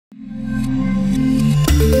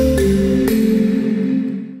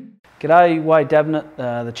G'day, Wade Dabinett,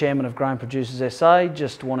 the Chairman of Grain Producers SA,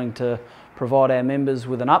 just wanting to provide our members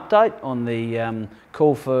with an update on the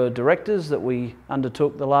call for directors that we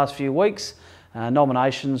undertook the last few weeks.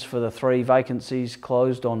 Nominations for the 3 vacancies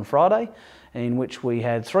closed on Friday, in which we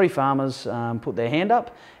had 3 farmers put their hand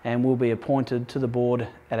up and will be appointed to the board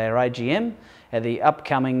at our AGM at the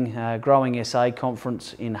upcoming Growing SA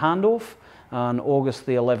conference in Hahndorf on August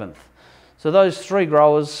the 11th. So those 3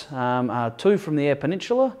 growers are 2 from the Eyre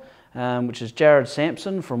Peninsula, which is Jared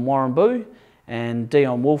Sampson from Warrnambool and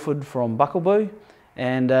Dion Wolford from Buckleboo,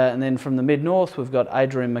 and then from the mid-north we've got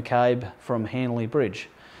Adrian McCabe from Hanley Bridge.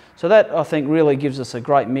 So that, I think, really gives us a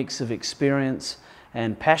great mix of experience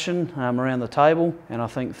and passion around the table, and I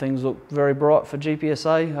think things look very bright for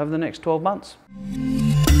GPSA over the next 12 months.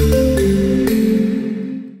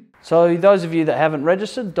 So those of you that haven't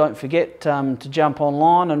registered, don't forget to jump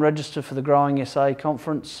online and register for the Growing SA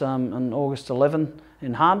conference on August 11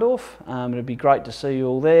 in Hahndorf. It'd be great to see you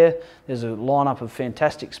all there. There's a lineup of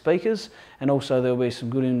fantastic speakers, and also there'll be some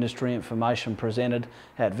good industry information presented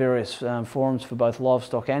at various forums for both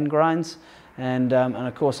livestock and grains. And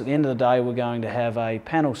of course, at the end of the day, we're going to have a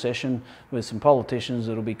panel session with some politicians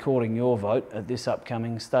that'll be courting your vote at this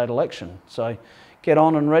upcoming state election. So get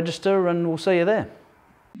on and register, and we'll see you there.